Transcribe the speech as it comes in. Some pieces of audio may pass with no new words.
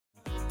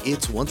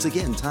It's once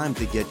again time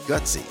to get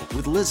gutsy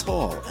with Liz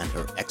Hall and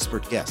her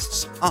expert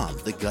guests on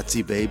the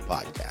Gutsy Babe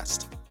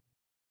podcast.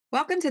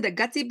 Welcome to the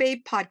Gutsy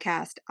Babe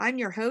podcast. I'm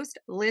your host,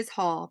 Liz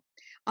Hall.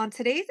 On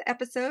today's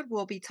episode,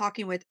 we'll be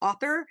talking with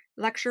author,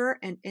 lecturer,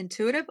 and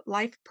intuitive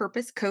life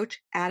purpose coach,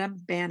 Adam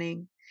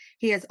Banning.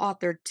 He has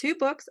authored 2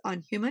 books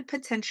on human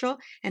potential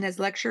and has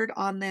lectured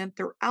on them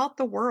throughout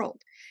the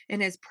world. In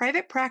his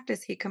private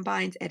practice, he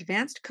combines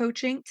advanced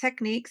coaching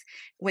techniques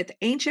with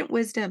ancient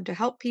wisdom to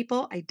help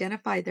people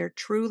identify their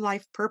true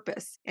life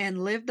purpose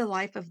and live the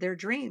life of their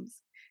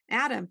dreams.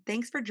 Adam,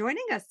 thanks for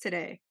joining us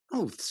today.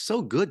 Oh, it's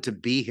so good to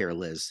be here,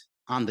 Liz,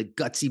 on the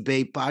Gutsy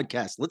Babe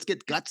podcast. Let's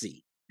get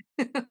gutsy.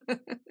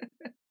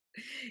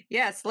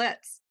 Yes,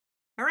 let's.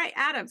 All right,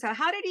 Adam. So,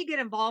 how did you get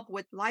involved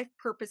with life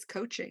purpose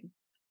coaching?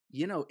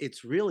 You know,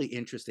 it's really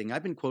interesting.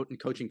 I've been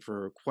coaching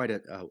for quite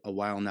a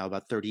while now,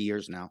 about 30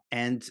 years now.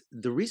 And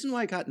the reason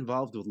why I got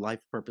involved with life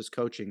purpose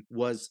coaching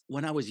was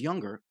when I was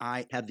younger,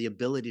 I had the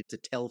ability to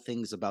tell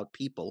things about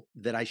people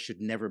that I should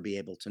never be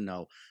able to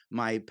know.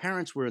 My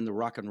parents were in the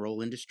rock and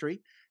roll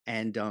industry,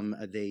 and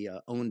they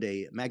owned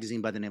a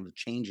magazine by the name of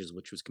Changes,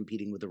 which was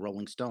competing with the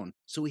Rolling Stone.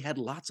 So we had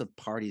lots of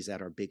parties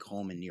at our big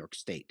home in New York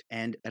State.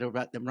 And at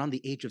around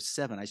the age of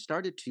 7, I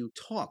started to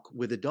talk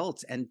with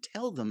adults and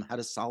tell them how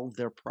to solve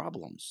their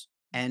problems.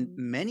 And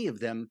many of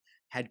them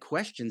had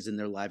questions in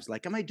their lives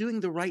like, am I doing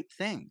the right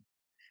thing?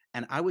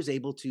 And I was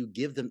able to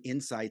give them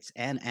insights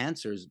and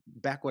answers.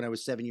 Back when I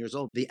was 7 years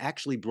old, they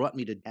actually brought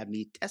me to have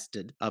me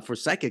tested for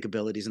psychic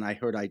abilities, and I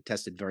heard I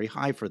tested very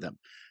high for them.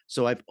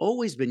 So I've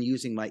always been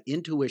using my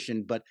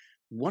intuition, but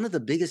one of the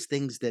biggest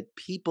things that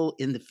people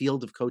in the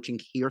field of coaching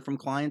hear from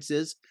clients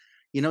is,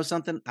 you know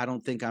something, I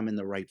don't think I'm in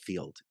the right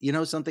field. You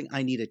know something,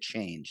 I need a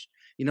change.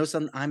 You know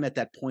something, I'm at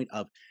that point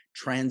of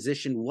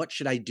transition. What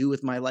should I do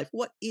with my life?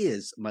 What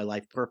is my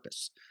life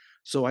purpose?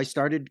 So I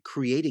started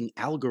creating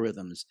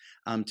algorithms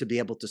to be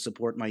able to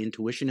support my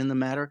intuition in the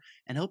matter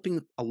and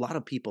helping a lot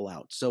of people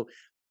out. So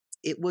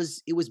it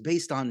was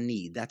based on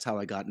need. That's how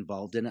I got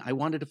involved in it. I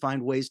wanted to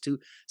find ways to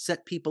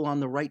set people on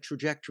the right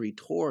trajectory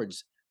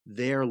towards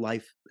their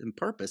life and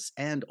purpose,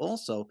 and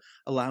also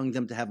allowing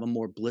them to have a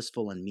more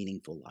blissful and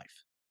meaningful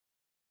life.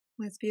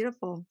 That's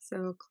beautiful.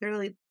 So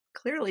clearly,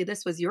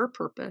 this was your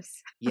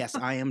purpose. Yes,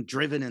 I am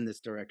driven in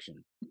this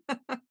direction.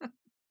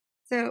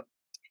 So,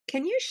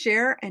 can you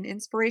share an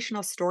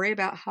inspirational story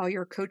about how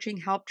your coaching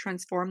helped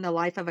transform the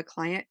life of a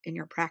client in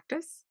your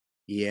practice?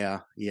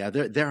 Yeah.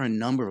 There are a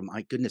number of them.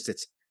 My goodness,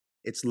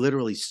 it's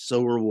literally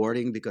so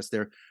rewarding because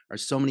there are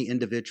so many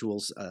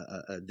individuals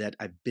that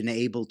I've been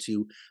able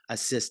to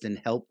assist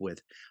and help with.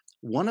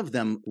 One of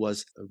them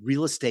was a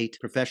real estate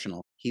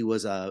professional. He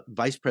was a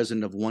vice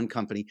president of one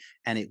company,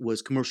 and it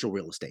was commercial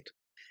real estate.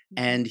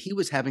 Mhm. And he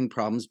was having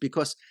problems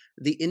because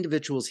the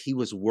individuals he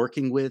was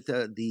working with,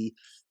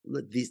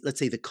 let's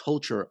say the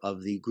culture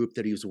of the group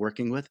that he was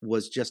working with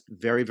was just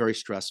very, very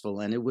stressful,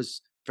 and it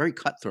was very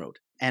cutthroat.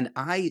 And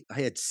I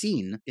had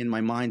seen in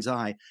my mind's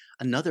eye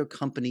another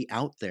company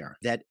out there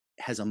that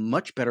has a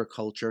much better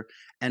culture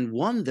and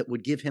one that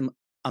would give him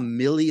 $1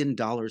 million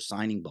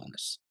signing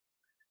bonus.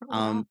 Oh,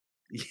 wow. Um,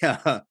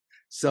 yeah.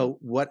 So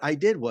what I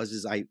did was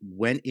is I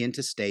went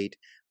into state.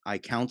 I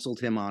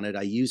counseled him on it.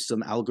 I used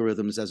some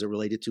algorithms as it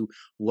related to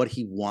what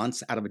he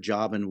wants out of a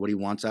job and what he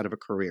wants out of a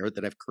career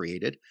that I've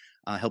created,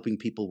 helping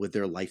people with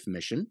their life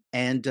mission.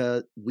 And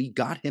we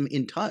got him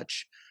in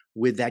touch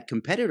with that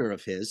competitor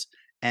of his.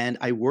 And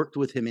I worked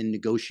with him in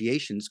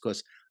negotiations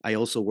because I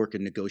also work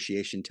in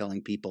negotiation,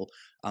 telling people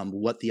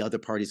what the other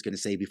party is going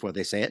to say before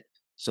they say it.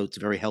 So it's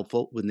very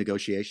helpful with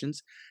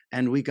negotiations.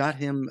 And we got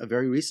him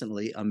very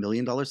recently $1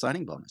 million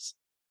signing bonus.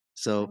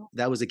 So Wow.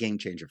 that was a game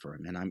changer for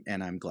him,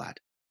 and I'm glad.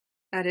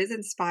 That is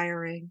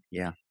inspiring.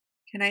 Yeah.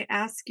 Can I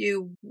ask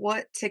you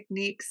what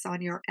techniques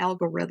on your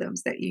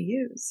algorithms that you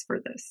use for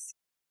this?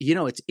 You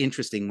know, it's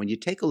interesting when you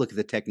take a look at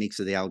the techniques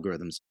of the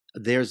algorithms,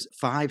 there's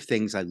 5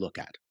 things I look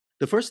at.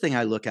 The first thing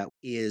I look at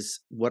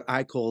is what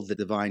I call the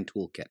divine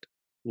toolkit.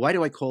 Why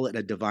do I call it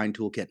a divine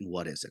toolkit, and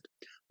what is it?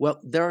 Well,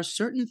 there are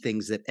certain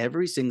things that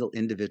every single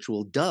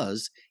individual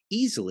does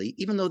easily,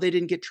 even though they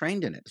didn't get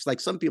trained in it. It's like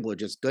some people are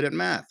just good at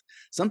math.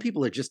 Some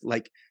people are just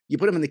like, you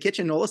put them in the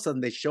kitchen, and all of a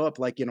sudden they show up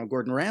like,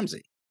 Gordon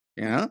Ramsay.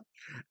 You know?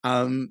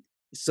 Um,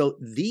 so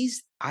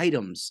these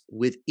items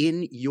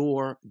within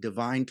your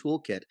divine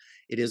toolkit,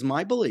 it is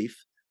my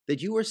belief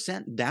that you were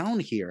sent down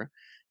here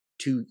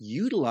to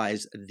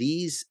utilize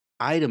these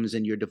items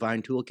in your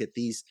divine toolkit,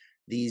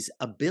 these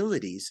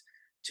abilities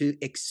to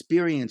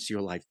experience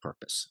your life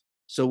purpose.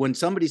 So when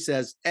somebody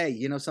says, "Hey,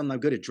 something, I'm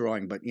good at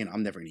drawing, but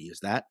I'm never going to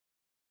use that,"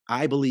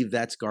 I believe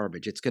that's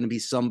garbage. It's going to be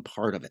some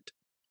part of it.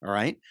 All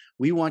right.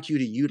 We want you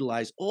to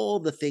utilize all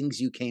the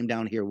things you came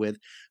down here with.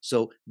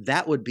 So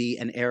that would be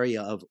an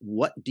area of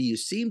what do you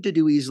seem to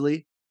do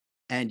easily,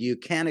 and you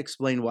can't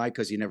explain why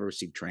because you never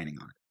received training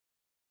on it.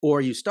 Or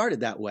you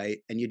started that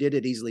way and you did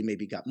it easily,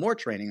 maybe got more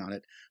training on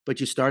it, but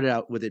you started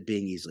out with it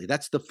being easily.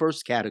 That's the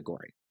first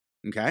category.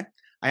 Okay.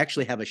 I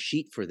actually have a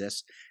sheet for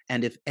this.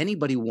 And if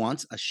anybody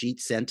wants a sheet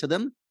sent to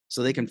them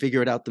so they can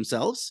figure it out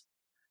themselves,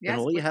 then Yes.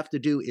 all you have to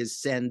do is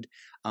send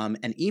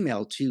an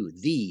email to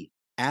the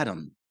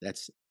Adam.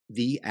 That's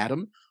the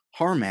Adam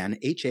Harman,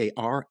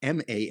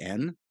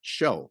 Harman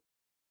show.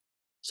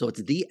 So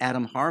it's the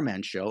Adam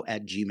Harman show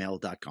at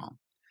gmail.com.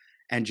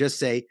 And just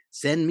say,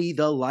 send me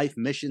the life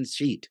mission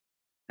sheet.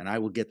 And I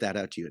will get that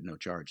out to you at no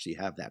charge. So you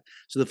have that.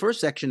 So the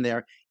first section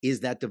there is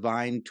that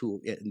divine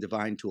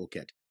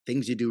toolkit,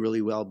 things you do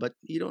really well, but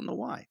you don't know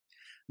why.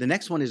 The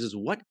next one is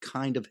what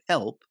kind of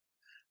help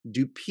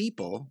do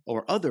people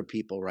or other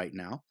people right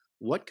now,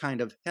 what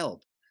kind of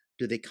help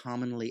do they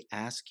commonly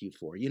ask you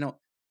for?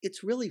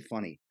 It's really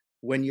funny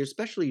when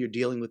especially you're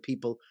dealing with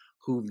people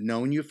who've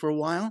known you for a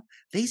while,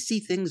 they see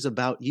things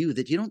about you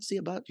that you don't see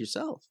about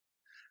yourself.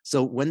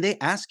 So when they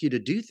ask you to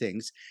do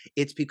things,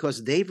 it's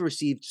because they've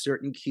received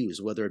certain cues,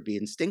 whether it be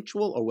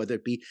instinctual or whether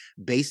it be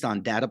based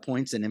on data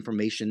points and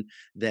information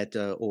that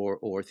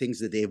or things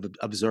that they've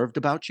observed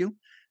about you.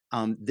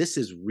 This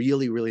is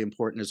really, really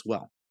important as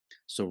well.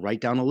 So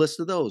write down a list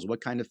of those. What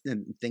kind of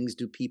things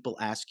do people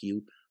ask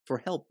you for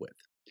help with?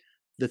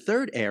 The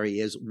third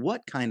area is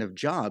what kind of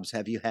jobs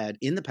have you had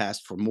in the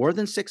past for more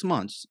than 6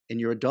 months in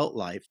your adult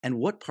life, and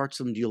what parts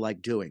of them do you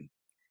like doing?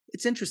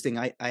 It's interesting.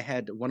 I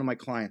had one of my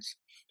clients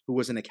who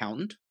was an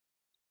accountant,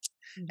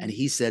 and Mhm.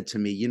 he said to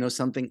me, you know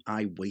something?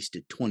 I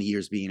wasted 20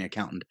 years being an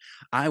accountant.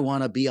 I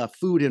want to be a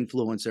food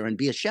influencer and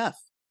be a chef.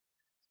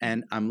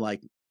 And I'm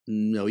like,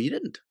 no, you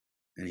didn't.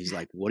 And he's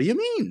like, what do you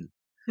mean?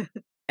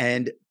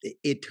 And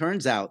it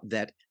turns out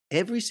that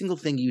every single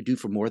thing you do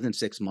for more than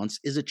 6 months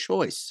is a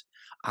choice.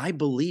 I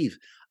believe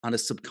on a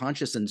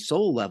subconscious and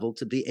soul level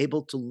to be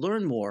able to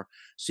learn more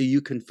so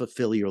you can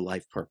fulfill your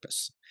life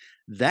purpose.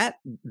 That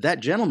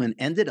gentleman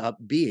ended up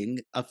being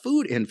a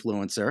food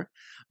influencer,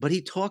 but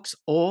he talks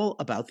all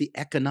about the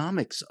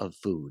economics of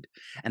food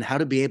and how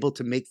to be able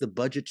to make the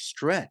budget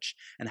stretch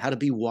and how to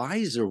be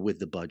wiser with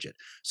the budget.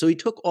 So he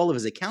took all of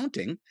his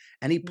accounting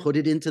and he Yeah. put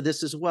it into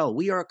this as well.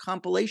 We are a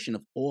compilation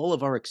of all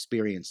of our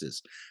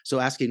experiences. So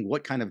asking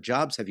what kind of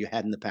jobs have you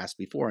had in the past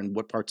before and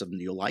what parts of them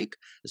do you like,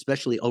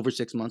 especially over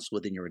 6 months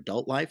within your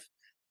adult life,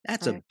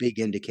 that's a Right. big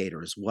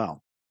indicator as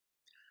well.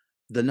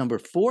 The number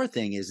four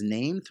thing is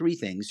name three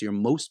things you're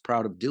most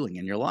proud of doing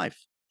in your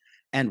life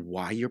and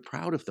why you're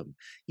proud of them.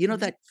 Mhm.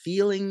 That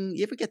feeling,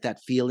 you ever get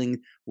that feeling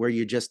where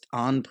you're just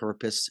on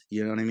purpose?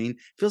 You know what I mean?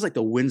 Feels like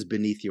the wind's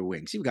beneath your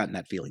wings. You've gotten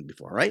that feeling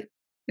before, right?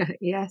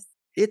 Yes.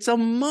 It's a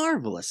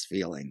marvelous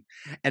feeling.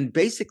 And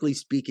basically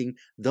speaking,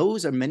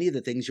 those are many of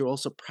the things you're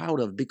also proud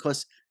of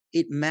because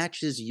it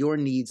matches your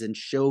needs and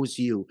shows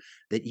you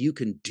that you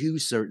can do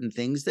certain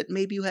things that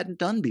maybe you hadn't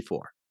done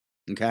before.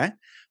 Okay.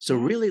 So, Yes.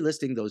 really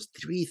listing those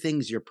three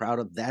things you're proud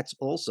of, that's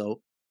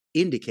also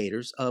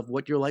indicators of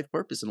what your life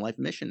purpose and life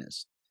mission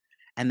is.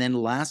 And then,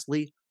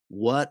 lastly,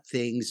 what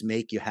things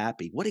make you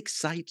happy? What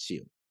excites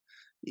you?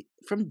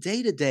 From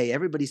day to day,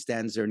 everybody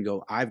stands there and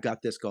go, I've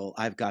got this goal,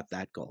 I've got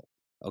that goal.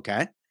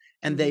 Okay.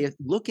 And they Mhm. are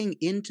looking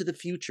into the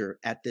future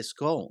at this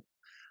goal.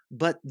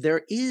 But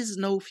there is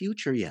no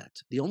future yet.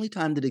 The only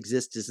time that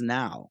exists is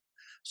now.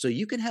 So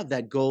you can have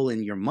that goal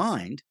in your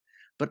mind,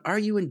 but are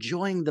you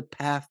enjoying the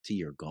path to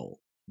your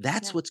goal?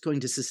 That's Yeah. what's going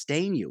to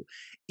sustain you.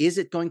 Is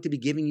it going to be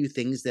giving you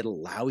things that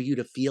allow you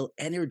to feel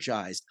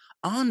energized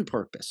on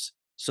purpose?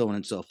 So on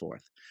and so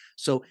forth.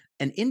 So,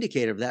 an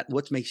indicator of that,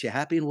 what makes you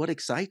happy and what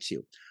excites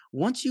you.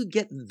 Once you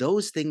get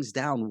those things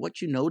down,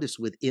 what you notice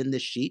within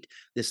this sheet,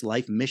 this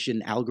life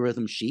mission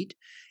algorithm sheet,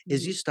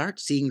 is you Mhm. start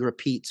seeing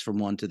repeats from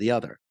one to the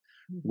other.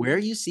 Where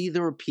Mhm. you see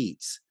the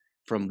repeats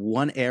from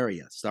one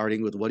area,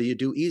 starting with what do you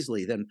do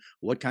easily, then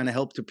what kind of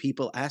help do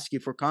people ask you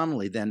for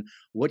commonly, then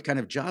what kind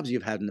of jobs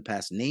you've had in the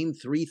past. Name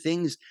three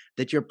things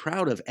that you're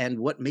proud of and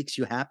what makes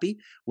you happy.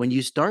 When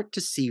you start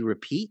to see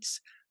repeats,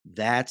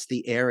 that's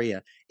the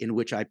area in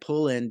which I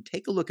pull in,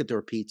 take a look at the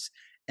repeats,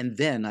 and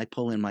then I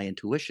pull in my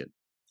intuition.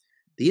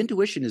 The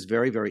intuition is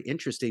very, very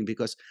interesting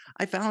because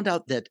I found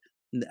out that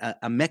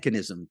a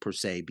mechanism per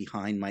se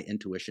behind my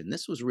intuition.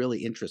 This was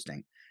really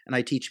interesting. And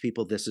I teach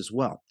people this as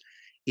well.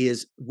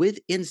 Is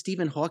within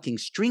Stephen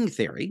Hawking's string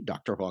theory,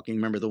 Dr. Hawking,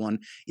 remember the one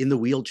in the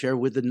wheelchair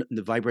with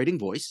the vibrating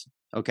voice,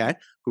 okay,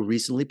 who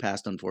recently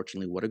passed,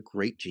 unfortunately. What a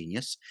great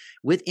genius.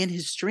 Within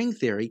his string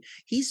theory,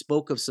 he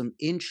spoke of some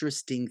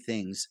interesting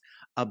things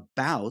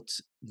about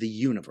the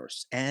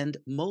universe and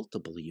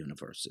multiple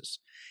universes.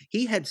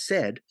 He had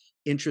said,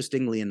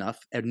 interestingly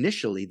enough,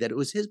 initially, that it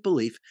was his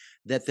belief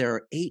that there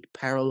are 8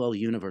 parallel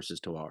universes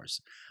to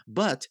ours.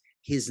 But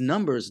his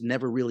numbers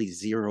never really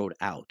zeroed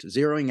out.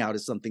 Zeroing out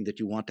is something that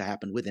you want to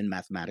happen within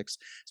mathematics,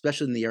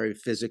 especially in the area of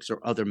physics or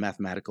other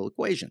mathematical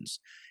equations.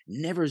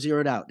 Never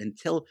zeroed out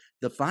until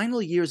the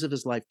final years of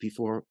his life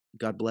before,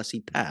 God bless, he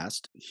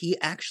passed. He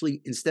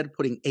actually, instead of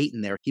putting 8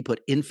 in there, he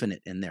put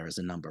infinite in there as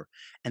a number.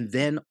 And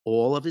then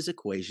all of his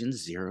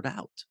equations zeroed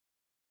out.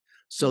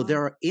 So Wow.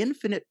 there are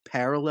infinite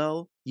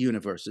parallel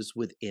universes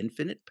with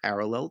infinite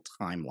parallel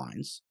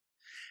timelines.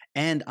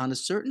 And on a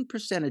certain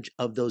percentage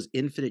of those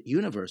infinite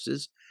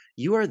universes,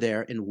 you are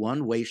there in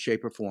one way,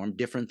 shape, or form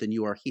different than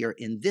you are here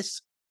in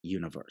this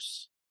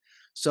universe.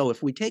 So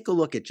if we take a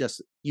look at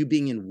just you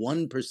being in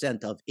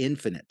 1% of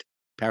infinite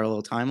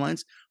parallel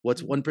timelines.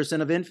 What's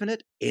 1% of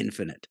infinite?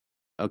 Infinite.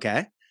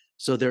 Okay.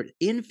 So there are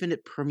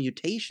infinite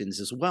permutations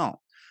as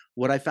well.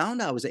 What I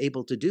found I was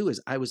able to do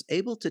is I was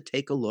able to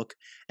take a look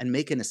and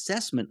make an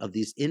assessment of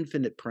these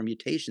infinite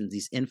permutations,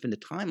 these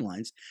infinite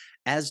timelines,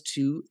 as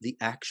to the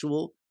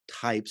actual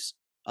types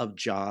of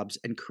jobs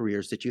and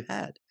careers that you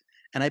had.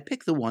 And I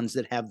picked the ones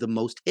that have the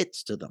most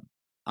hits to them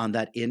on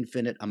that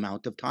infinite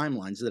amount of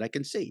timelines that I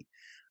can see.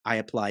 I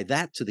apply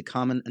that to the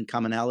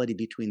commonality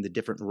between the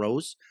different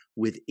rows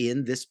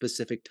within this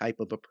specific type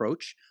of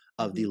approach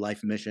of the Mhm.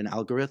 life mission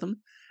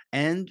algorithm.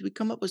 And we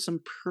come up with some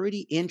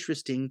pretty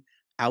interesting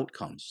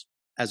outcomes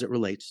as it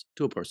relates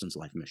to a person's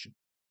life mission.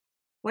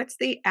 What's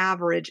the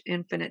average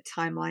infinite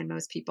timeline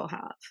most people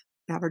have?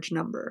 Average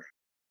number.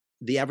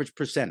 The average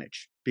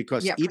percentage,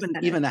 because Yeah, even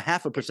percentage. a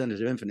half a percentage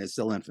of infinite is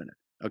still infinite.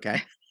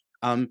 Okay.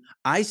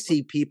 I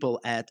see people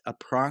at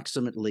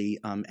approximately,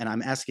 and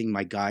I'm asking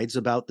my guides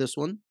about this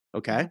one,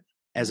 okay, Uh-huh.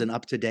 as Uh-huh. an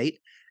up to date,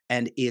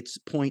 and it's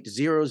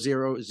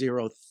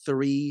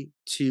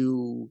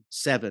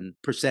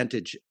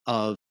 0.0000327%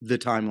 of the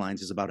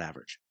timelines is about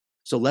average.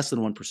 So less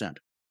than 1%.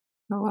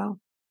 Oh, wow.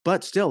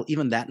 But still,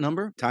 even that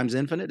number times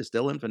infinite is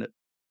still infinite.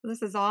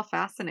 This is all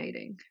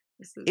fascinating.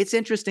 This is It's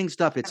interesting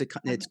stuff. It's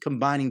um,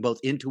 combining both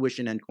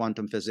intuition and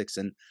quantum physics.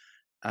 And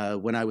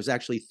when I was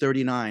actually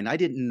 39, I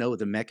didn't know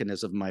the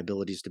mechanism of my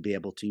abilities to be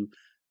able to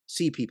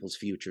see people's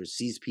futures,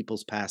 see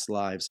people's past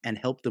lives, and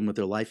help them with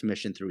their life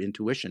mission through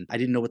intuition. I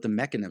didn't know what the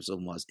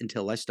mechanism was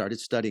until I started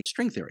studying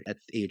string theory at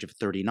the age of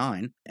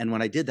 39. And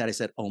when I did that, I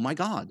said, "Oh my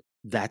God,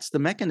 that's the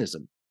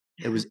mechanism."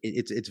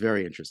 It's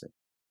very interesting.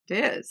 it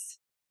is.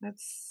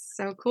 That's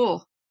so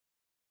cool.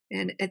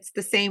 And it's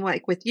the same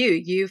like with you.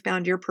 You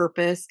found your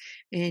purpose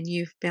and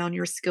you found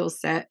your skill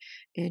set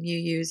and you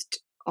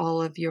used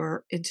all of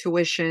your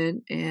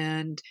intuition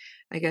and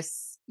I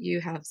guess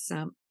you have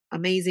some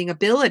amazing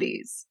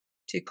abilities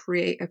to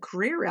create a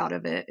career out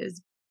of it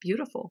is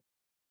beautiful.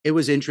 It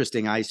was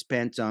interesting. I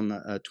spent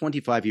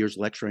 25 years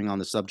lecturing on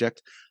the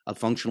subject of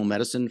functional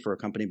medicine for a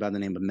company by the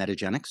name of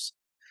Metagenics.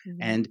 Mhm.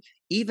 And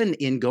even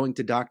in going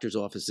to doctors'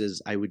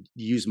 offices, I would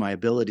use my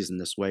abilities in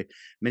this way.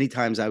 Many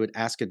times I would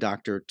ask a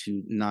doctor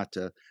to not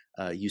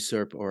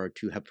usurp or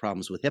to have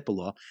problems with HIPAA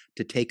law,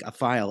 to take a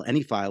file,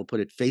 any file, put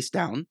it face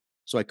down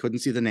so I couldn't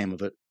see the name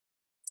of it.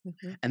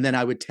 Mhm. And then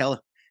I would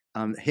tell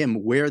him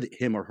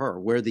him or her,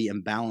 where the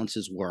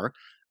imbalances were,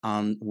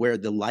 where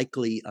the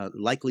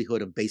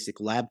likelihood of basic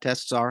lab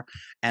tests are,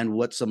 and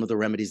what some of the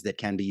remedies that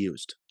can be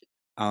used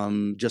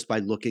just by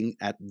looking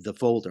at the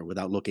folder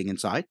without looking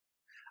inside.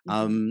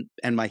 Mhm.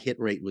 And my hit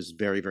rate was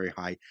very, very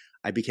high.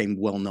 I became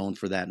well known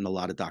for that, and a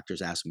lot of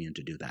doctors asked me in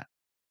to do that.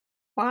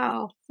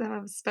 Wow,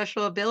 some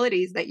special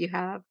abilities that you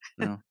have.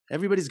 You know,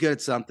 everybody's good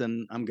at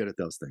something. I'm good at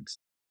those things.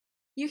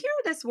 You hear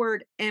this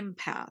word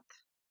empath.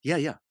 Yeah,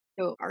 yeah.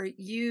 So are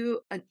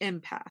you an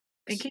empath?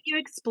 And Yes. can you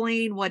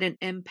explain what an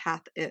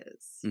empath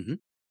is? Mhm.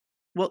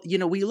 Well,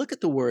 we look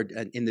at the word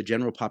in the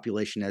general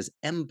population as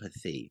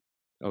empathy,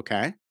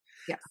 okay?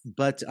 Yes.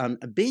 But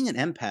being an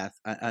empath,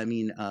 I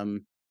mean,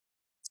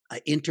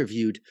 I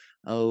interviewed,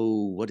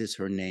 oh, what is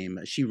her name?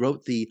 She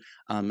wrote the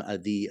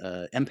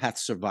Empath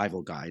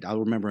Survival Guide. I'll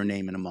remember her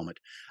name in a moment.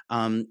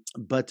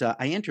 But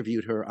I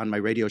interviewed her on my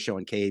radio show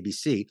on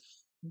KABC.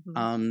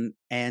 Mhm.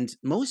 And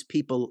most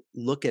people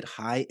look at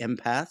high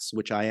empaths,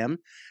 which I am,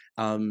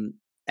 um,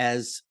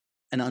 as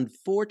an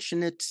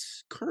unfortunate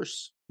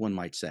curse, one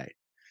might say.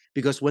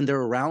 Because when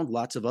they're around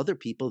lots of other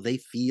people, they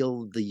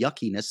feel the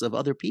yuckiness of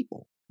other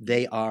people.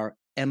 They are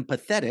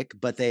empathetic,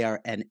 but they are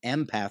an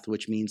empath,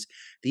 which means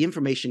the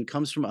information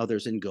comes from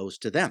others and goes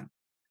to them.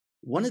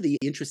 One Mhm. of the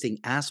interesting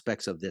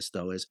aspects of this,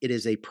 though, is it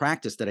is a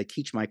practice that I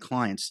teach my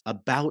clients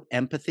about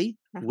empathy,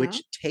 Uh-huh.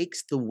 which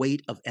takes the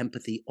weight of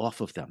empathy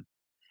off of them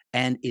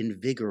and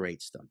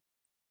invigorates them.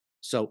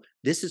 So,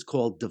 this is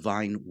called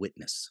divine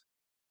witness.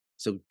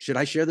 So, should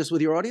I share this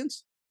with your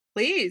audience?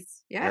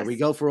 Please. There we Yes.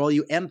 go for all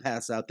you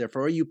empaths out there,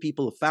 for all you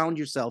people who found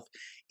yourself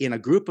in a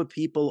group of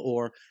people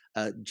or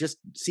just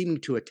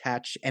seeming to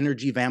attach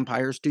energy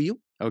vampires to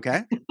you.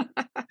 Okay.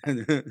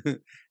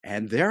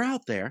 And they're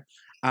out there.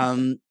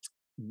 Um,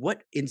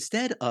 what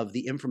instead of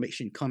the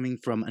information coming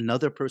from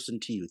another person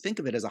to you, think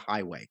of it as a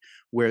highway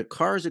where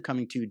cars are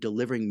coming to you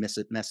delivering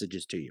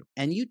messages to you,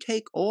 and you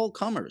take all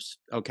comers,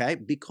 okay?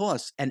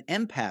 Because an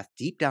empath,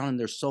 deep down in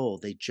their soul,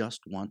 they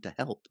just want to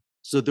help,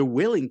 so they're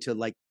willing to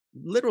like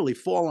literally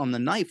fall on the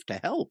knife to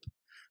help.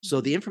 So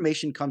Mhm. the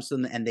information comes to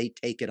them and they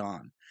take it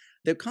on.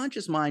 Their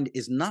conscious mind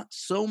is not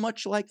so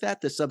much like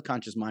that. The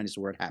subconscious mind is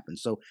where it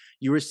happens. So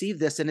you receive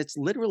this, and it's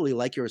literally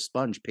like you're a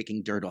sponge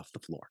picking dirt off the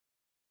floor.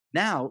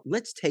 Now,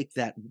 let's take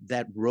that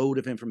road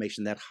of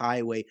information, that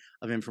highway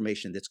of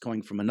information that's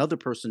going from another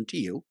person to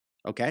you,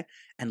 okay?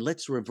 And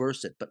let's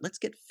reverse it. But let's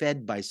get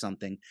fed by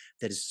something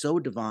that is so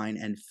divine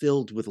and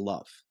filled with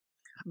love.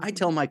 I Mhm.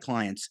 tell my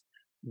clients,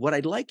 what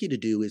I'd like you to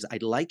do is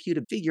I'd like you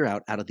to figure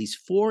out of these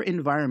four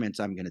environments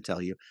I'm going to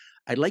tell you,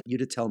 I'd like you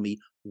to tell me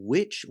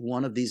which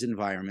one of these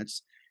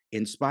environments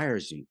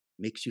inspires you,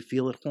 makes you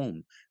feel at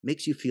home,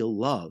 makes you feel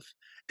love,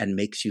 and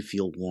makes you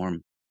feel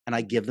warm. and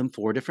I give them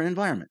 4 different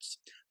environments.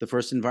 The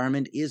first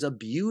environment is a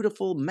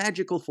beautiful,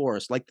 magical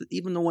forest, like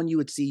even the one you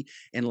would see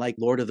in like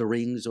Lord of the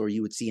Rings or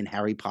you would see in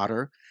Harry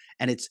Potter.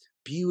 And it's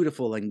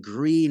beautiful and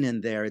green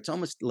in there. It's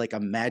almost like a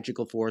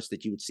magical forest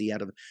that you would see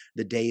out of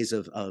the days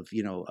of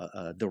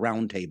the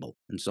Round Table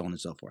and so on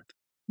and so forth.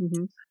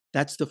 Mhm.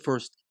 That's the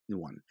first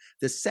one.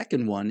 The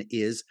second one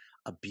is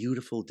a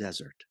beautiful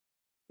desert.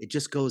 It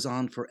just goes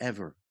on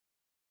forever.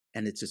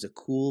 And it's just a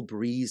cool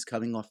breeze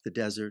coming off the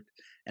desert.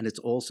 And it's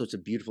all sorts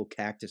of beautiful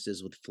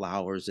cactuses with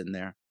flowers in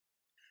there.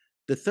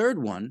 The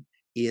third one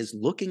is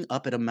looking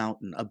up at a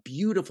mountain, a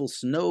beautiful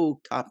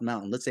snow-topped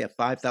mountain, let's say a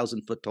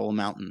 5,000-foot tall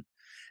mountain,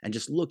 and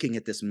just looking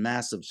at this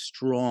massive,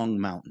 strong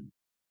mountain.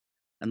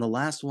 And the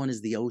last one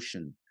is the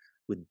ocean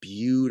with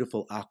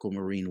beautiful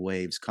aquamarine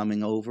waves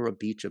coming over a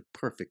beach of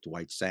perfect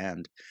white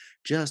sand,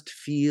 just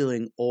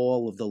feeling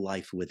all of the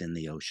life within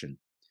the ocean.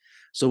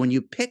 So when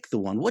you pick the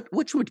one,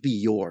 which would be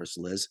yours,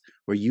 Liz,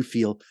 where you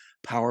feel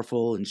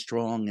powerful and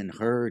strong and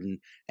heard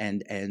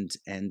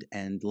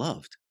and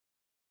loved?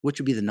 Which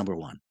would be the number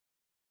one?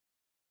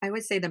 I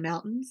would say the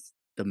mountains.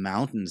 The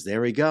mountains.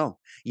 There we go.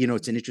 You know,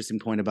 it's an interesting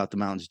point about the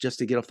mountains. Just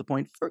to get off the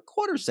point for a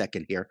quarter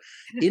second here,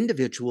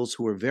 individuals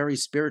who are very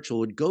spiritual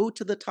would go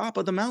to the top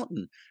of the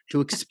mountain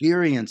to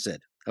experience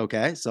it.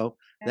 Okay, so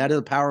Yeah. that is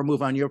a power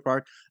move on your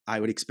part. I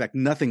would expect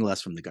nothing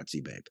less from the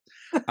Gutsy Babe.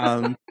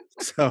 Um,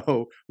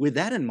 so, with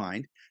that in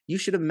mind, you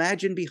should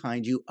imagine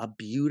behind you a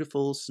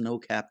beautiful,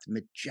 snow-capped,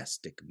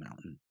 majestic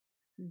mountain.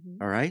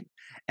 Mhm. All right.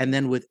 And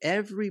then with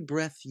every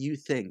breath you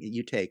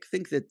take,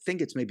 think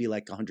it's maybe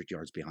like 100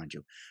 yards behind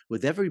you.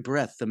 With every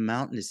breath, the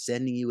mountain is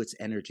sending you its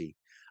energy.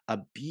 A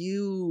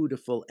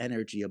beautiful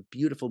energy, a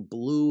beautiful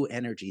blue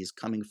energy is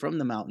coming from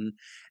the mountain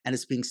and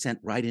it's being sent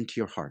right into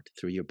your heart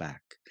through your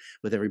back.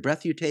 With every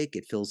breath you take,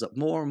 it fills up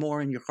more and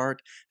more in your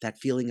heart, that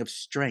feeling of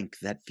strength,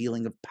 that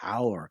feeling of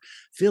power,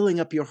 filling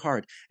up your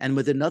heart. And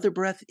with another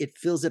breath, it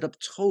fills it up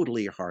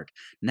totally your heart.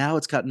 Now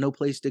it's got no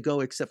place to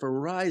go except for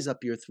rise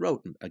up your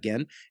throat.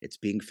 Again, it's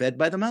being fed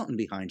by the mountain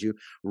behind you,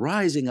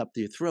 rising up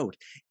your throat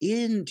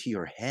into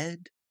your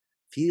head.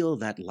 Feel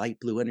that light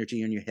blue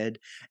energy in your head.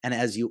 And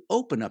as you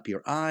open up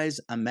your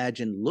eyes,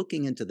 imagine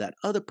looking into that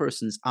other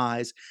person's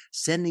eyes,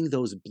 sending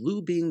those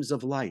blue beams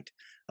of light,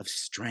 of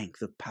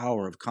strength, of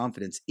power, of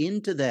confidence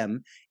into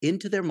them,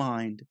 into their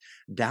mind,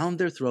 down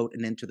their throat,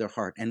 and into their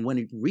heart. And when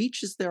it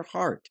reaches their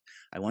heart,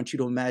 I want you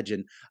to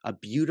imagine a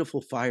beautiful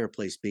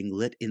fireplace being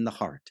lit in the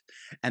heart.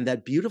 And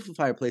that beautiful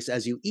fireplace,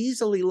 as you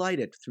easily light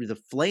it through the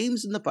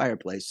flames in the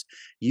fireplace,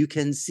 you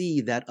can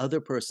see that other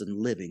person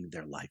living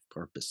their life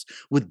purpose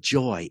with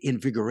joy,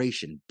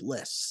 invigoration,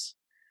 bliss.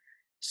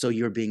 So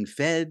you're being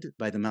fed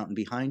by the mountain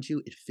behind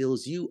you. It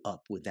fills you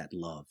up with that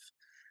love.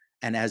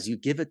 And as you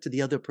give it to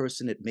the other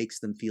person, it makes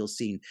them feel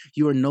seen.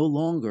 You are no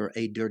longer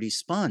a dirty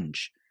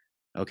sponge.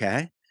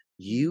 Okay.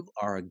 You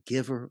are a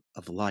giver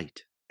of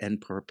light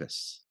and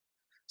purpose.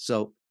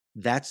 So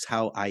that's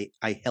how I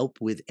help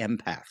with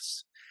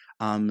empaths.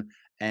 Um,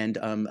 and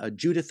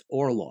Judith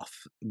Orloff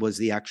was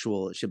the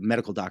actual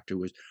medical doctor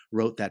who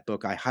wrote that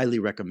book. I highly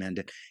recommend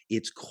it.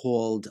 It's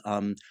called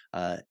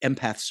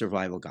Empath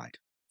Survival Guide.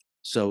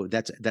 So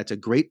that's a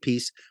great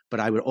piece. But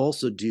I would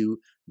also do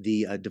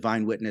the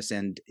Divine Witness,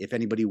 and if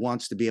anybody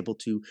wants to be able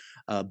to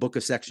book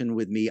a section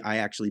with me, I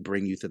actually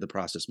bring you through the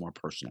process more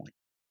personally.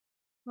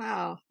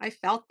 Wow, I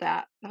felt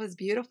that. That was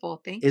beautiful.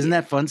 Thank Isn't you.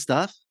 that fun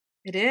stuff?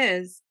 It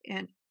is,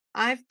 and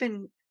I've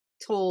been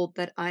told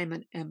that I'm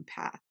an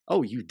empath.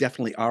 Oh, you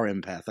definitely are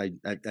empath.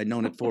 I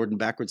known it forward and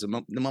backwards the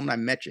moment I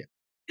met you.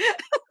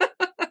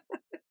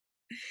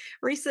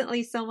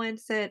 Recently, someone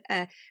said,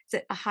 is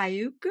it a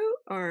Hayuku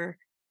uh,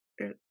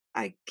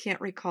 I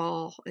can't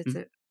recall. It's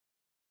Mhm.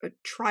 a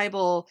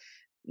tribal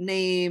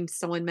name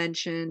someone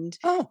mentioned,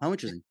 Oh, how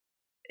interesting.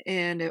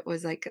 and it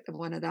was like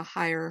one of the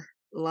higher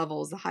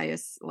levels, the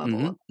highest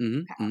level of Mhm,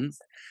 mhm, mhm. empaths.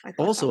 I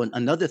thought that Also, was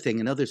another thing,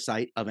 another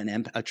site of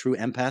a true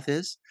empath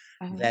is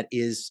uh, that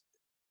is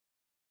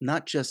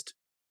not just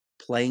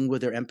playing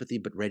with their empathy,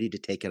 but ready to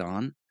take it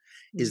on,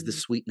 is the mm,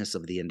 sweetness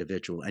of the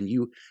individual. And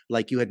you,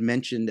 like you had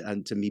mentioned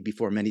to me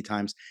before many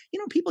times,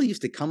 people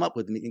used to come up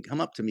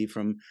to me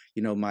from,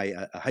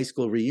 my high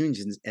school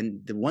reunions.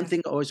 And the one yeah,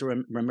 thing I always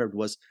remembered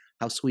was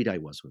how sweet I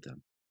was with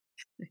them,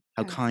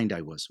 how yeah. kind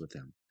I was with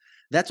them.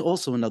 That's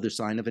also another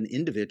sign of an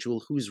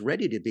individual who's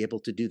ready to be able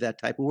to do that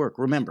type of work.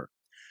 Remember,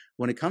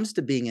 when it comes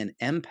to being an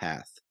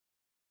empath,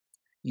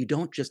 you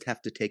don't just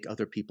have to take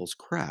other people's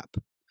crap.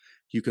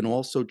 You can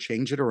also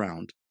change it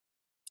around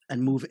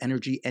and move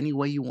energy any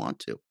way you want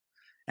to.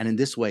 And in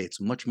this way,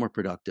 it's much more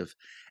productive.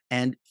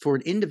 And for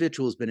an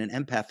individual who's been an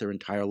empath their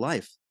entire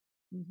life,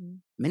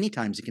 Mhm, many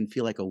times it can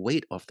feel like a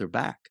weight off their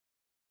back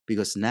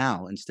because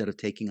now, instead of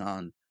taking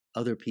on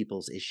other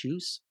people's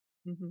issues,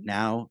 mhm.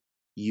 now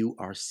you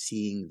are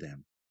seeing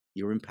them,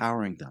 you're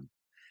empowering them.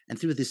 And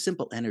through the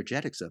simple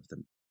energetics of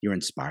them, you're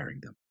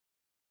inspiring them.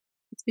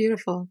 It's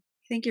beautiful.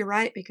 I think you're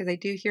right because I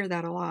do hear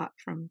that a lot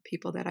from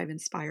people that I've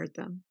inspired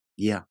them.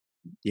 Yeah.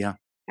 Yeah.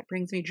 That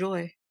brings me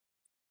joy.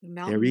 The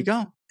There we mountain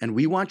go. And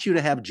we want you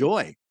to have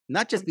joy,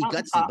 not the just be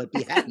gutsy, mountaintop. but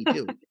be happy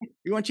too.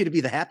 We want you to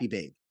be the happy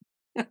babe.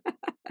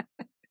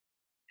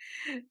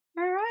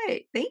 All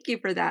right. Thank you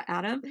for that,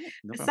 Adam. Yeah,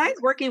 no problem.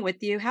 Besides working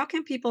with you, how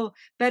can people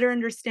better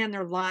understand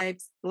their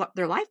life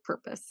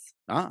purpose?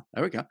 There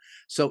we go.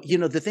 So,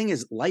 the thing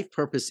is, life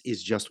purpose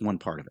is just one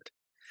part of it.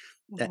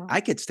 Uh-huh.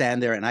 I could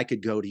stand there and I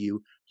could go to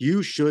you.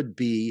 You should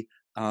be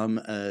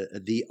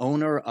the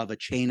owner of a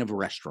chain of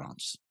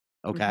restaurants.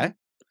 Hmm. Okay.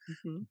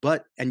 Hmm.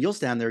 And you'll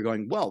stand there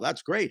going, well,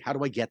 that's great. How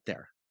do I get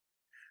there?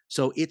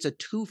 So it's a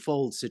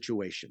twofold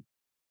situation.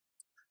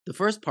 The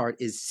first part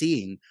is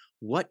seeing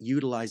what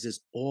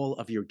utilizes all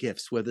of your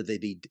gifts, whether they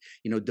be,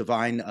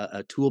 divine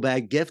tool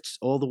bag gifts,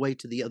 all the way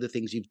to the other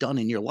things you've done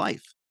in your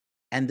life.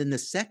 And then the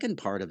second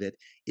part of it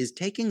is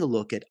taking a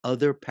look at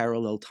other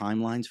parallel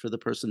timelines for the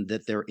person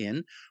that they're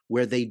in,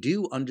 where they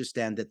do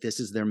understand that this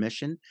is their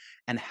mission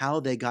and how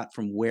they got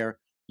from where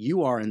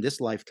you are in this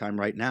lifetime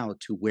right now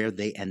to where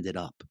they ended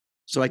up.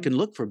 So I Hmm. can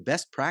look for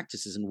best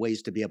practices and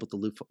ways to be able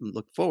to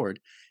look forward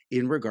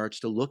in regards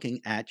to looking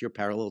at your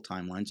parallel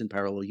timelines and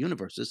parallel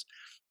universes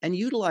and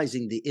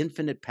utilizing the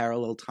infinite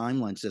parallel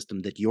timeline system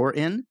that you're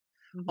in,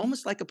 Hmm.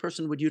 almost like a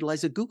person would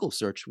utilize a Google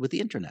search with the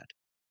internet.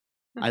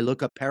 I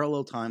look up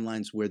parallel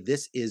timelines where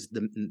this is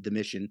the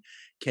mission.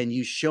 Can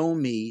you show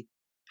me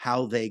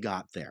how they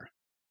got there?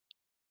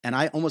 And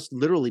I almost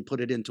literally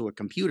put it into a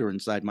computer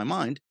inside my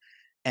mind,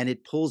 and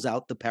it pulls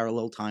out the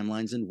parallel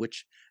timelines in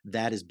which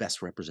that is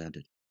best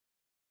represented.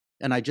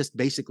 And I just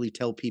basically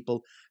tell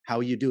people how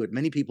you do it.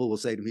 Many people will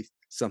say to me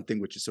something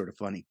which is sort of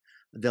funny.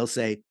 They'll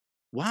say,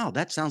 wow,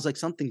 that sounds like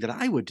something that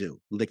I would do,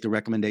 like the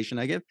recommendation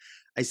I give.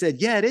 I said,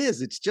 yeah, it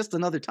is. It's just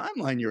another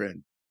timeline you're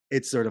in.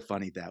 It's sort of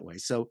funny that way.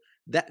 So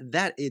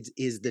that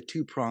is the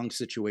two-pronged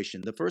situation.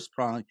 The first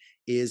prong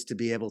is to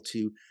be able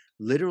to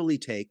literally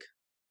take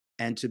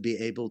and to be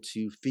able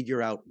to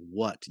figure out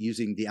what,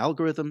 using the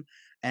algorithm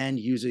and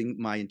using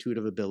my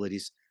intuitive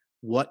abilities,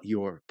 what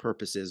your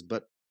purpose is.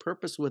 But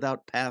purpose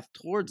without path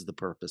towards the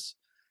purpose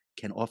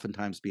can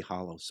oftentimes be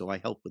hollow. So I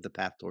help with the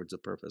path towards the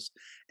purpose.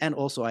 And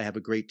also, I have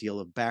a great deal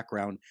of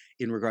background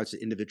in regards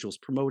to individuals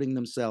promoting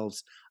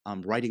themselves,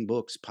 writing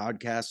books,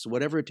 podcasts,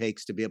 whatever it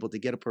takes to be able to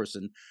get a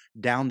person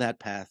down that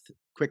path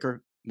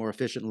quicker, more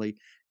efficiently,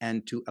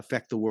 and to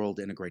affect the world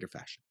in a greater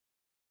fashion.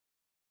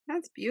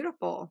 That's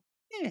beautiful.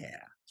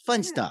 Yeah,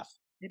 fun Yeah, stuff.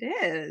 it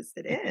is.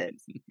 It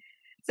is.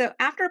 So,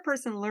 after a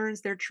person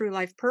learns their true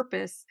life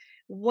purpose,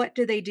 what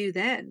do they do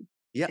then?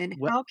 Yeah. And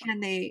Well, how can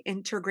they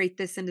integrate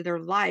this into their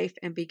life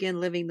and begin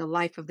living the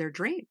life of their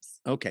dreams?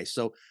 okay.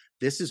 So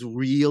this is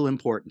real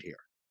important here.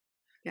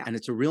 Yeah. And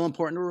it's a real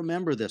important to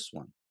remember this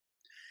one.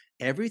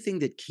 Everything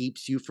that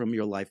keeps you from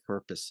your life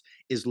purpose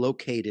is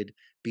located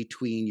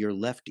between your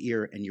left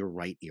ear and your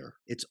right ear.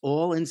 It's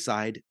all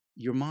inside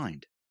your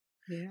mind.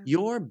 Yeah.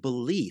 Your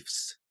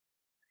beliefs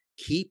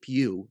keep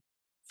you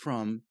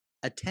from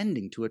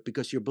attending to it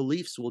because your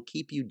beliefs will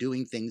keep you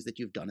doing things that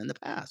you've done in the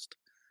past,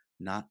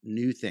 not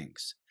new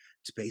things.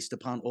 It's based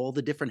upon all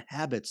the different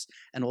habits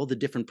and all the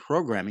different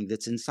programming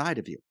that's inside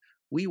of you.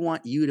 We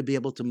want you to be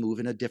able to move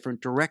in a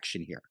different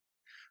direction here.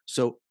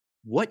 So,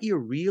 what you're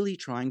really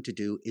trying to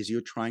do is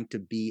you're trying to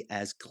be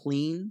as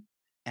clean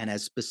and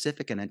as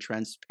specific and as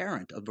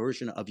transparent a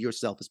version of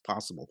yourself as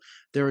possible.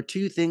 There are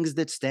two things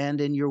that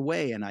stand in your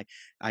way, and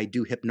I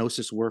do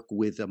hypnosis work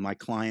with my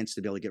clients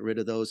to be able to get rid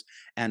of those,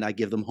 and I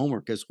give them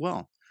homework as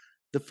well.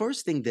 The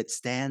first thing that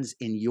stands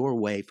in your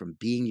way from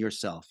being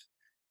yourself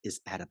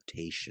is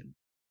adaptation.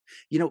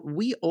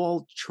 We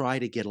all try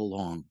to get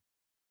along.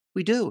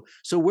 We do.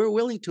 So we're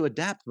willing to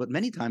adapt, but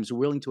many times we're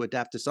willing to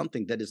adapt to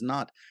something that is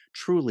not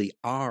truly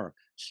our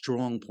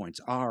strong points,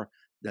 our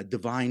the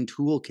divine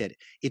toolkit.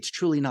 It's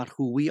truly not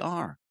who we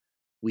are.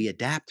 We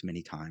adapt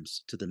many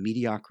times to the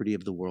mediocrity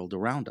of the world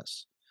around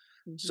us.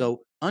 Hmm.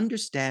 So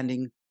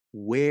understanding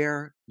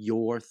where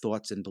your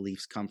thoughts and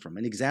beliefs come from.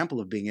 An example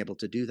of being able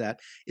to do that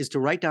is to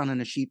write down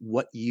on a sheet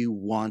what you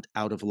want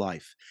out of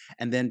life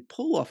and then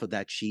pull off of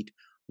that sheet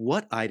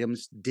what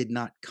items did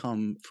not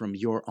come from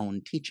your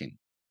own teaching,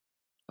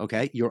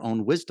 okay, your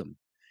own wisdom.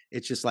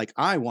 It's just like,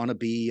 I want to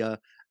be a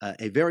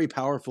very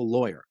powerful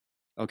lawyer.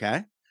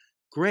 Okay,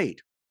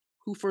 great.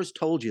 Who first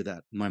told you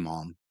that? My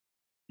mom.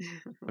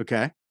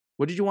 Okay.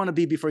 What did you want to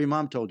be before your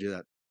mom told you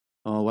that?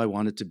 Oh, I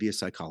wanted to be a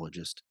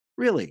psychologist.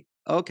 Really?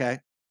 Okay.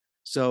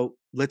 So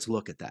let's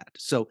look at that.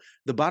 So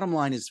the bottom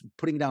line is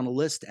putting down a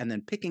list and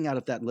then picking out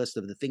of that list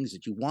of the things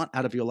that you want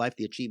out of your life,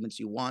 the achievements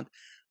you want,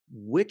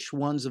 which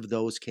ones of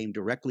those came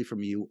directly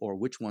from you or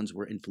which ones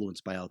were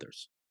influenced by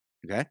others.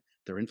 Okay.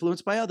 They're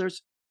influenced by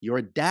others. You're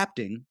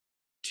adapting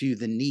to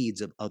the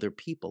needs of other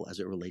people as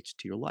it relates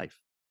to your life.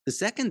 The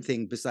second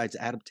thing besides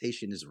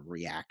adaptation is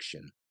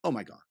reaction. Oh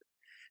my God.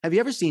 Have you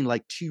ever seen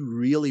like two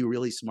really,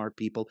 really smart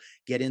people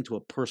get into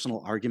a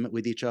personal argument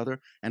with each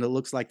other and it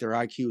looks like their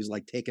IQ is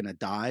like taking a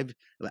dive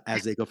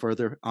as they go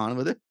further on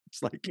with it?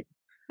 It's like,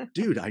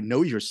 dude, I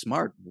know you're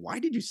smart. Why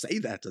did you say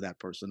that to that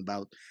person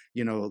about,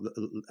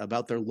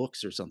 about their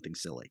looks or something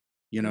silly?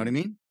 You know what I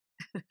Yeah. mean?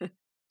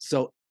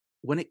 So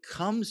when it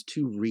comes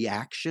to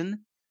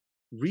reaction,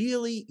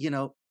 really,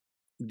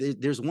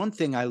 there's one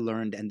thing I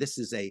learned, and this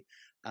is an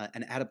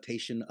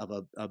adaptation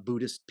of a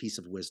Buddhist piece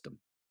of wisdom.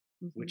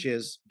 Hmm. which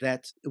is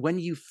that when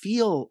you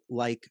feel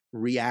like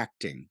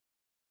reacting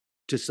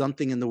to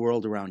something in the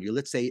world around you,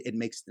 let's say it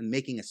makes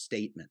making a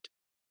statement,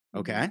 Hmm.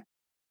 okay?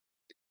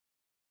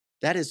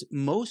 That is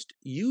most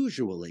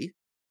usually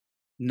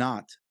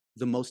not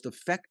the most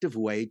effective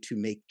way to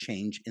make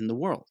change in the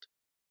world.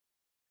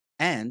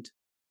 And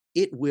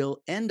it will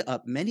end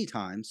up many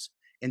times,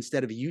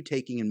 instead of you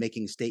taking and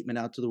making a statement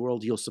out to the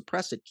world, you'll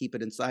suppress it, keep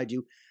it inside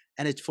you,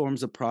 and it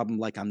forms a problem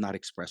like I'm not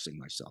expressing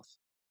myself.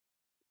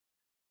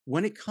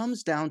 When it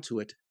comes down to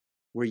it,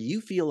 where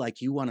you feel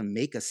like you want to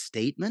make a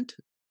statement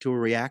to a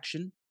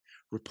reaction,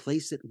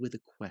 replace it with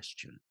a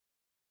question.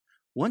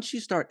 Once you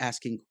start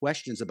asking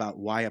questions about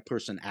why a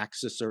person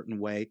acts a certain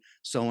way,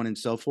 so on and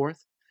so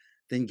forth,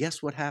 then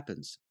guess what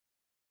happens?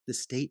 The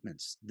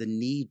statements, the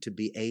need to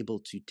be able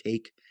to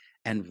take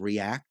and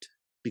react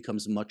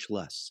becomes much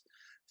less.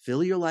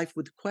 Fill your life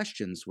with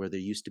questions where there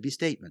used to be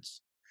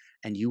statements,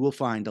 and you will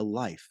find a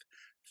life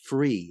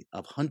free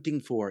of hunting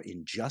for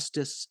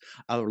injustice,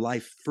 a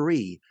life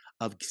free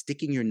of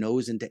sticking your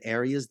nose into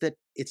areas that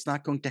it's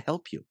not going to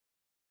help you.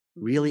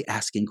 Hmm. Really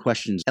asking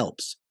questions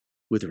helps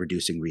with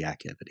reducing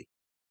reactivity.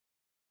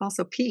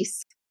 Also,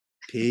 peace.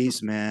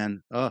 Peace,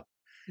 man. Oh,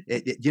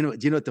 do you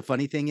know what the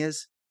funny thing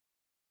is?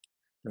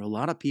 There are a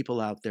lot of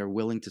people out there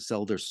willing to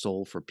sell their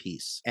soul for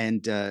peace.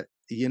 And,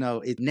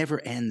 it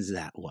never ends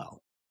that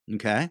well.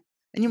 Okay.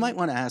 And you Mm. might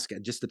want to ask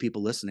just the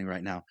people listening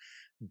right now,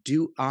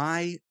 do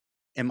I,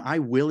 am I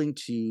willing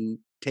to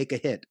take a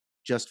hit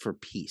just for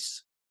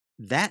peace?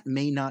 That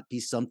may not be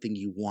something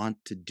you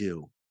want to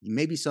do.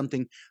 Maybe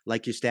something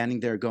like you're standing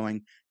there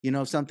going,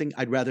 something,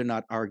 I'd rather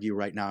not argue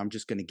right now. I'm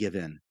just going to give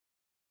in.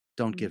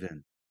 Don't give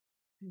in.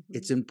 Mm-hmm.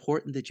 It's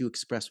important that you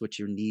express what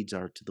your needs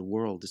are to the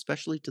world,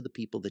 especially to the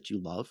people that you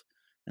love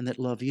and that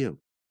love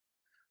you.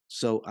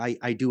 So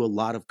I do a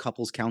lot of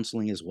couples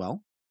counseling as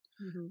well.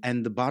 Hmm.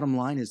 And the bottom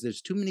line is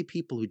there's too many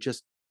people who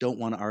just don't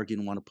want to argue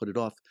and want to put it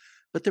off,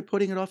 but they're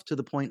putting it off to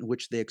the point in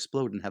which they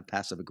explode and have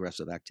passive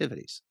aggressive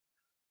activities.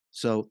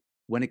 So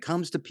when it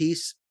comes to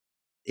peace,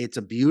 it's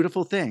a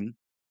beautiful thing,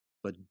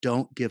 but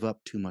don't give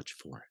up too much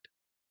for it.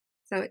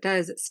 So it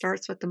does. It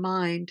starts with the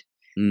mind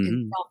and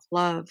Hmm. self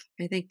love.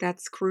 I think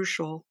that's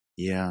crucial.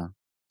 Yeah.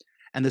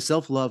 And the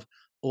self love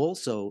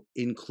also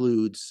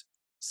includes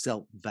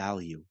self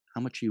value.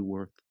 How much are you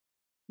worth?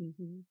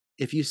 Hmm.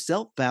 If you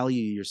self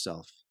value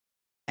yourself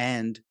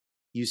and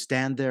you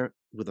stand there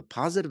with a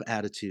positive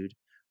attitude,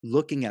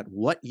 looking at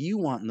what you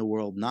want in the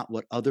world, not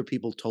what other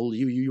people told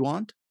you you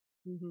want,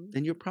 Hmm.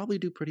 then you'll probably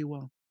do pretty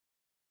well.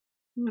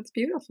 That's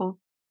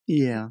beautiful.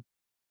 Yeah.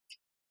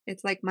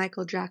 It's like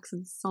Michael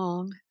Jackson's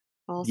song.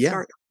 All Yeah,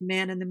 start with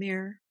man in the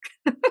mirror.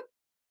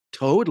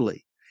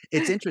 totally.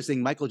 It's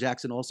interesting. Michael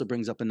Jackson also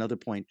brings up another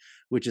point,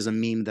 which is a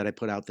meme that I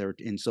put out there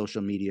in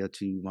social media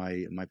to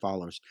my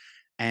followers.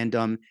 And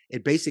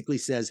it basically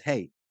says,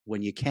 hey,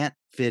 when you can't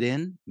fit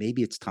in,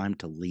 maybe it's time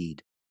to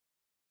lead.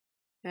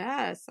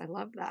 Yes, I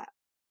love that.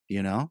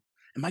 You know?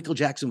 And Michael Mhm.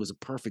 Jackson was a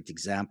perfect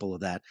example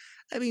of that.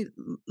 I mean,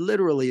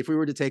 literally, if we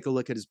were to take a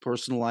look at his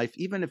personal life,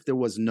 even if there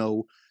was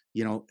no,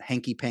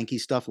 hanky panky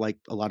stuff like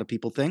a lot of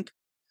people think,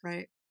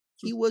 Right.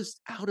 he was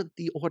out of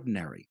the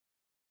ordinary.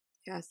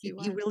 Yes, he He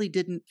was. really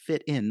didn't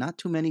fit in. Not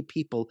too many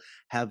people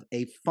have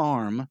a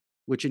farm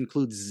which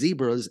includes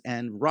zebras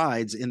and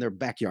rides in their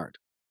backyard.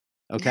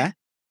 Okay.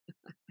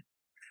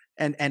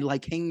 And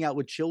like hanging out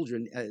with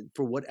children,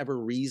 for whatever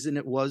reason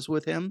it was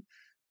with him,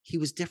 he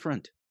was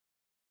different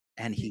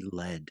and he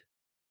led.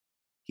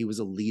 He was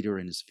a leader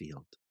in his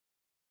field.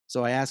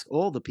 So I ask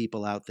all the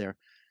people out there,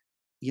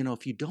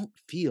 if you don't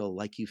feel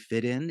like you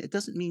fit in, it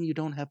doesn't mean you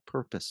don't have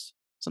purpose.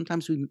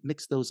 Sometimes we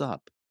mix those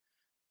up.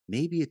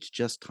 Maybe it's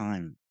just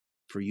time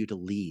for you to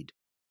lead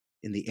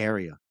in the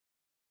area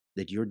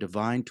that your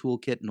divine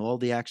toolkit and all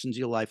the actions of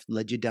your life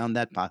led you down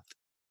that path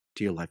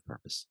to your life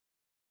purpose.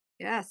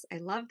 Yes, I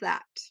love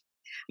that.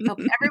 Hope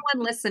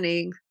everyone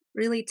listening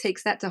really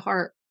takes that to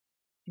heart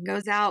and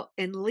goes out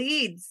and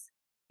leads.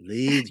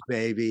 Leads,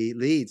 baby,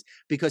 leads.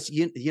 Because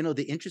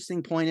the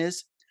interesting point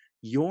is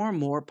you're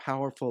more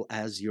powerful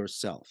as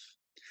yourself.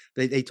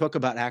 They talk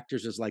about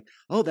actors as like,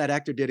 oh, that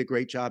actor did a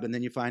great job. And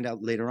then you find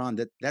out later on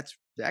that that's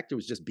the actor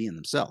was just being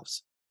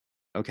themselves.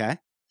 Okay.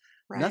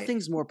 Right.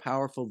 Nothing's more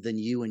powerful than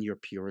you in your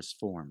purest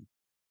form.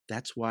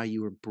 That's why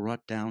you were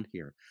brought down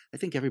here. I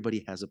think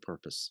everybody has a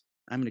purpose.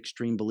 I'm an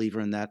extreme believer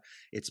in that.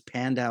 It's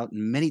panned out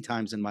many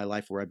times in my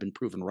life where I've been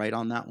proven right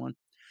on that one.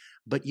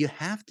 But you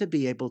have to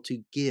be able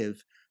to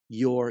give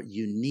your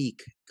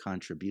unique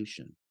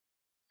contribution.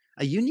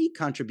 A unique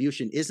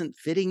contribution isn't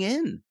fitting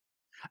in.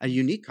 A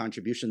unique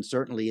contribution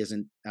certainly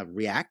isn't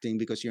reacting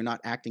because you're not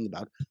acting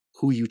about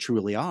who you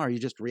truly are. You're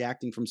just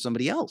reacting from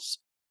somebody else.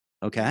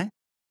 Right. Okay.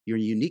 Your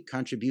unique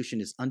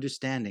contribution is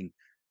understanding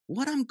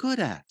what I'm good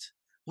at,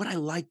 what I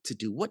like to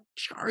do, what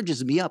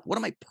charges me up, what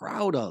am I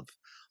proud of.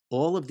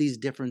 All of these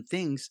different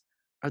things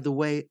are the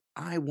way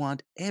I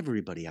want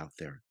everybody out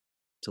there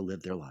to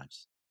live their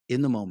lives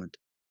in the moment,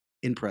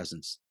 in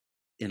presence,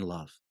 in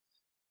love.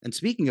 And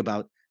speaking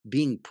about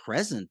being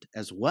present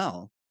as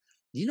well,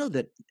 you know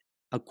that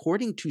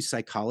According to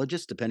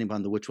psychologists, depending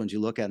on which ones you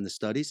look at in the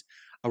studies,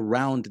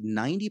 around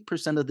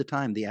 90% of the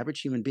time, the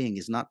average human being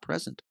is not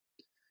present.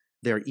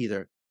 They're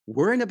either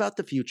worrying about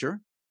the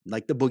future,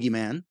 like the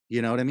boogeyman,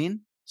 you know what I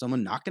mean?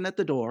 Someone knocking at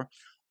the door,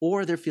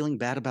 or they're feeling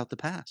bad about the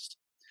past.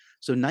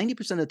 So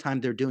 90% of the time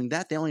they're doing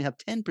that, they only have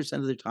 10%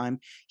 of their time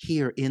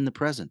here in the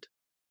present.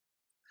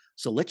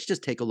 So let's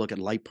just take a look at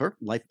life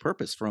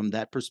purpose from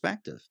that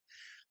perspective.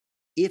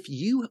 If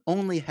you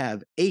only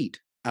have 8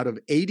 out of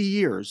 80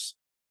 years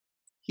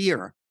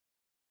here,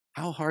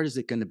 how hard is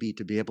it going to be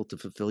able to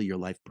fulfill your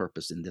life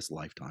purpose in this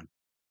lifetime?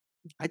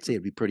 I'd say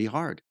it'd be pretty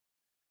hard.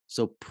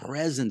 So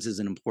presence is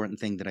an important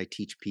thing that I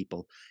teach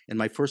people. In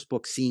my first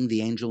book, Seeing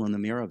the Angel in the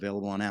Mirror,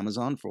 available on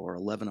Amazon for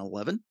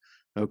 11.11.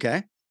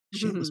 Okay,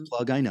 shameless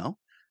plug, I know.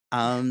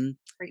 Um,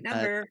 Great uh,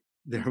 number.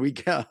 there we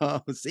go.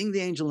 Seeing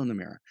the Angel in the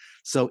Mirror.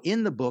 So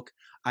in the book,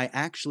 I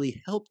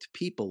actually helped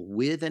people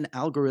with an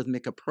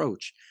algorithmic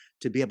approach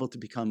to be able to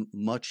become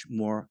much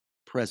more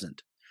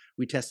present.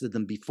 We tested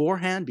them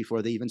beforehand,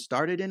 before they even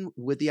started in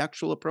with the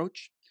actual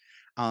approach.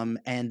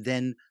 And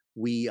then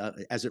we,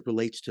 as it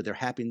relates to their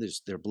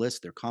happiness, their bliss,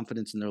 their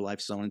confidence in their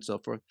life, so on and so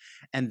forth.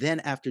 And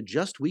then after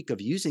just 1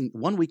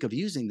 week of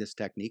using this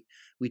technique,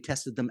 we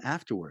tested them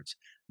afterwards.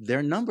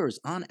 Their numbers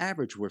on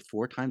average were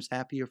 4 times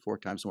happier, 4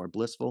 times more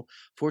blissful,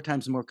 4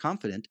 times more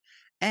confident.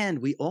 And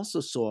we also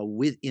saw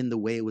within the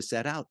way it was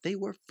set out, they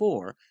were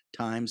 4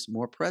 times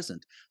more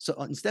present. So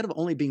instead of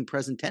only being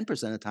present 10%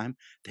 of the time,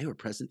 they were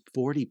present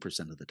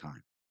 40% of the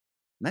time.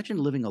 Imagine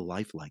living a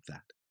life like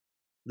that,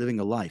 living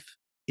a life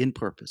in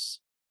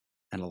purpose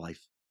and a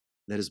life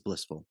that is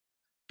blissful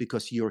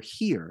because you're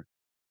here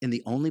in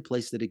the only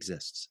place that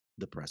exists,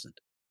 the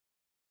present.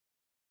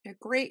 A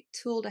great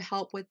tool to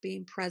help with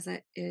being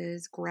present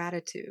is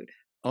gratitude.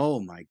 Oh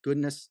my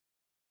goodness.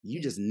 You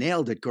Yeah. just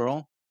nailed it,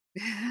 girl.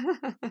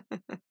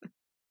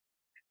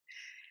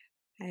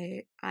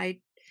 I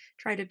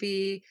try to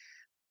be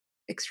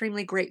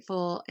extremely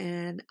grateful,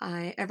 and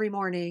I every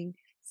morning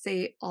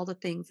say all the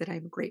things that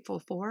I'm grateful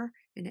for,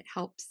 and it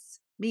helps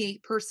me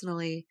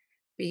personally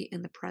be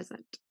in the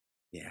present.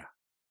 Yeah.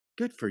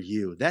 Good for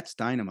you. That's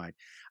dynamite.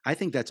 I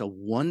think that's a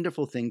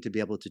wonderful thing to be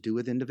able to do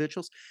with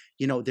individuals.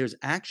 There's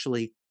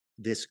actually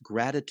this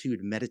gratitude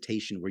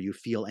meditation where you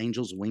feel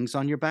angels' wings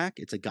on your back.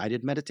 It's a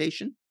guided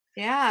meditation.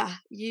 Yeah,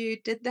 you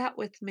did that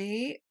with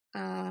me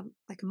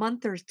like a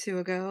month or two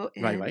ago,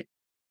 Right, and right.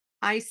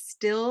 I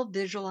still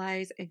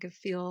visualize and can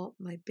feel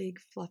my big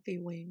fluffy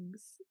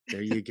wings.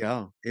 There you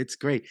go. It's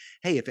great.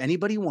 Hey, if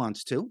anybody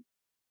wants to,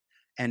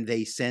 and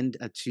they send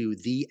to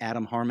the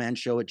Adam Harman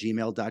Show at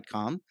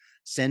gmail.com.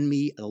 Send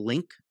me a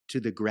link to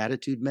the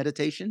gratitude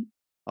meditation.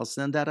 I'll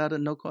send that out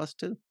at no cost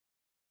too.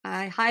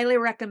 I highly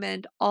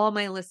recommend all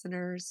my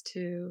listeners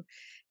to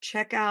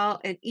check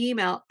out and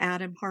email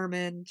Adam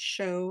Harmon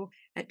show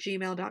at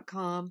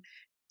gmail.com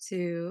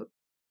to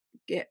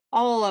get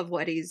all of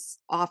what he's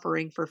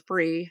offering for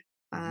free.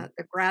 Mhm.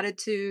 The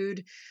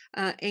gratitude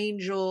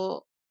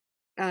angel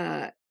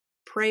uh,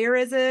 prayer,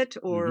 is it?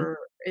 Mhm. Or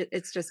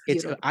it's just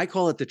beautiful, I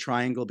call it the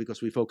triangle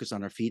because we focus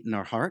on our feet and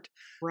our heart,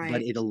 but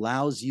right? it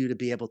allows you to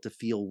be able to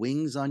feel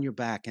wings on your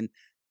back. And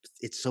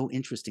it's so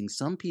interesting.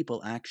 Some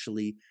people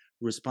actually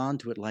respond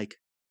to it like,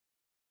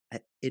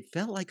 It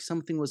felt like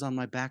something was on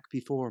my back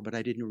before, but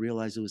I didn't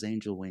realize it was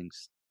angel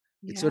wings."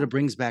 It sort Yeah. of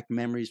brings back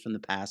memories from the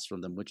past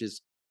from them, which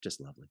is just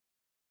lovely.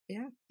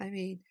 Yeah. I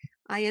mean,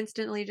 I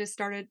instantly just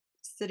started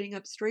sitting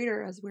up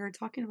straighter as we were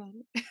talking about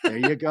There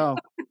you go.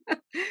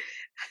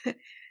 it.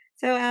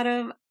 So,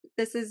 Adam,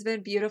 this has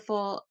been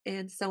beautiful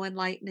and so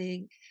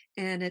enlightening.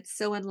 And it's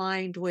so in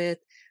line with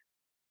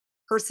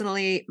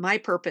personally my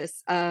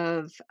purpose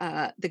of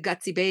the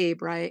gutsy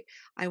babe, right?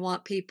 I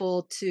want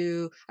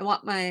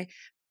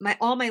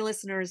all my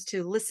listeners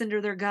to listen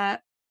to their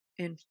gut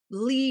and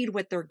lead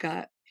with their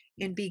gut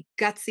Yeah, and be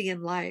gutsy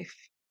in life.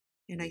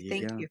 And there I you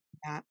thank go. you for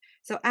that.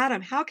 So,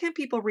 Adam, how can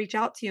people reach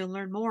out to you and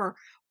learn more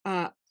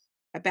uh,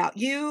 about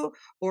you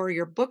or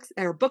your books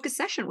or book a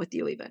session with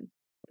you, even?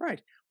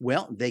 Right.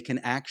 Well, they can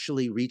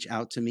actually reach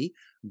out to me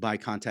by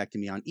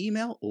contacting me on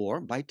email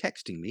or by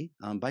texting me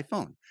by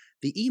phone.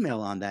 The email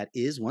on that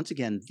is, once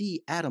again,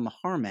 the Adam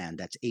Harman,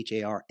 that's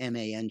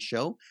HARMAN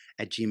show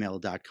at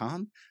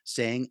gmail.com,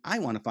 saying, I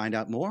want to find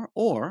out more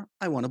or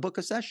I want to book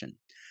a session.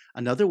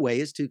 Another way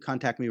is to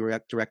contact me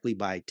directly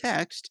by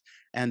text,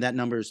 and that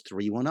number is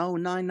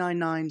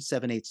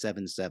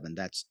 310-999-7877.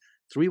 That's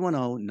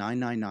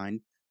 310-999-787.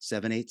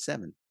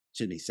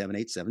 Excuse me,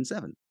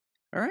 7877.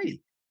 All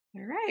righty.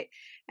 All right.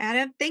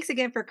 Adam, thanks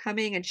again for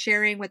coming and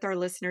sharing with our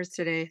listeners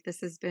today. This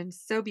has been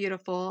so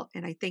beautiful,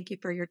 and I thank you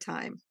for your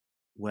time.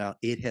 Well,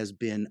 it has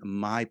been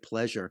my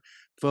pleasure.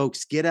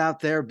 Folks, get out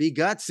there, be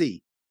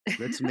gutsy.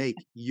 Let's make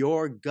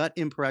your gut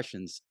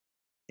impressions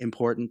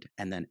important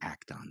and then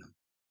act on them.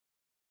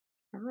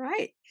 All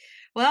right.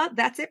 Well,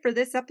 that's it for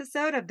this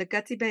episode of The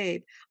Gutsy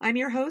Babe. I'm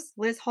your host,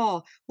 Liz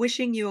Hall,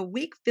 wishing you a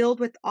week filled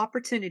with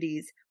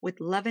opportunities with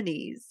love and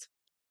ease.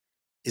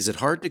 Is it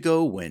hard to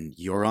go when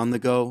you're on the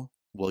go?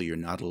 Well, you're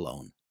not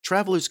alone.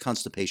 Traveler's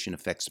constipation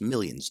affects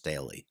millions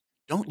daily.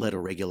 Don't let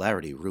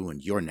irregularity ruin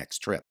your next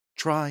trip.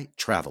 try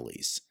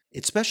Travelese.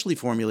 It's specially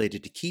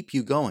formulated to keep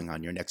you going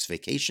on your next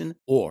vacation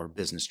or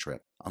business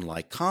trip.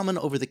 Unlike common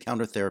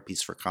over-the-counter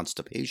therapies for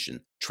constipation,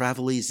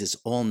 Travelese is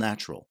all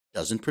natural,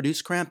 doesn't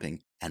produce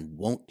cramping, and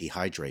won't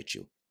dehydrate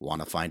you.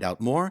 Want to find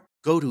out more?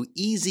 Go to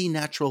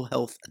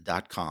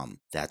easynaturalhealth.com.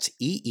 That's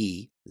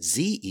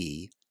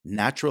EEZE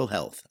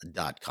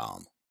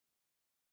naturalhealth.com.